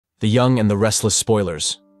The Young and the Restless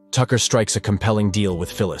spoilers. Tucker strikes a compelling deal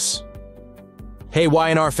with Phyllis. Hey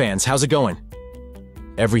Y&R fans, how's it going?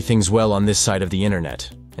 Everything's well on this side of the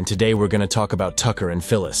internet, and today we're gonna talk about Tucker and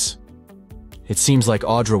Phyllis. It seems like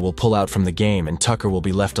Audra will pull out from the game and Tucker will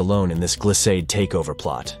be left alone in this Glissade takeover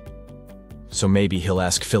plot. So maybe he'll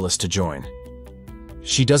ask Phyllis to join.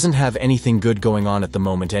 She doesn't have anything good going on at the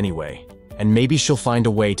moment anyway, and maybe she'll find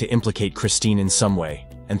a way to implicate Christine in some way,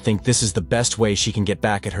 and think this is the best way she can get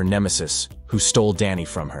back at her nemesis, who stole Danny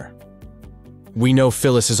from her. We know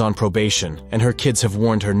Phyllis is on probation, and her kids have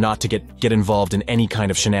warned her not to get involved in any kind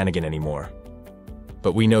of shenanigan anymore.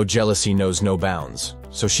 But we know jealousy knows no bounds,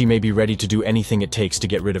 so she may be ready to do anything it takes to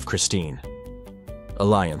get rid of Christine.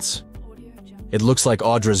 Alliance. It looks like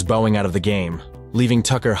Audra's bowing out of the game, leaving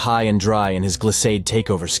Tucker high and dry in his Glissade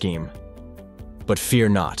takeover scheme. But fear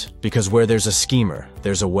not, because where there's a schemer,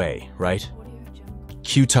 there's a way, right?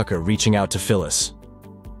 Cue Tucker reaching out to Phyllis.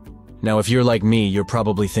 Now if you're like me, you're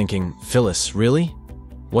probably thinking, Phyllis, really?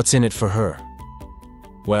 What's in it for her?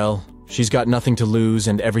 Well, she's got nothing to lose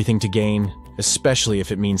and everything to gain, especially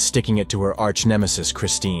if it means sticking it to her arch-nemesis,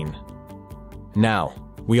 Christine. Now,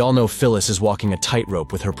 we all know Phyllis is walking a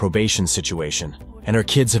tightrope with her probation situation, and her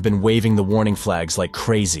kids have been waving the warning flags like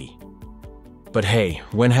crazy. But hey,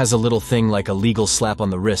 when has a little thing like a legal slap on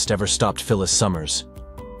the wrist ever stopped Phyllis Summers?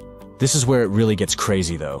 This is where it really gets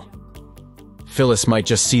crazy though. Phyllis might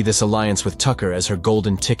just see this alliance with Tucker as her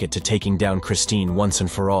golden ticket to taking down Christine once and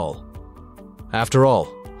for all. After all,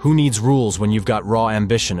 who needs rules when you've got raw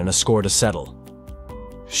ambition and a score to settle?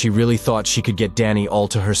 She really thought she could get Danny all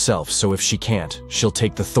to herself, so if she can't, she'll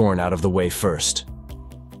take the thorn out of the way first.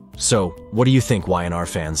 So, what do you think, Y&R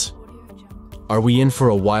fans? Are we in for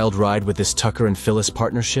a wild ride with this Tucker and Phyllis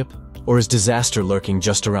partnership, or is disaster lurking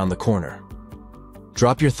just around the corner?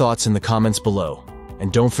 Drop your thoughts in the comments below,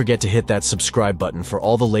 and don't forget to hit that subscribe button for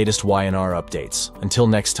all the latest Y&R updates. Until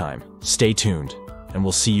next time, stay tuned, and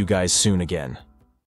we'll see you guys soon again.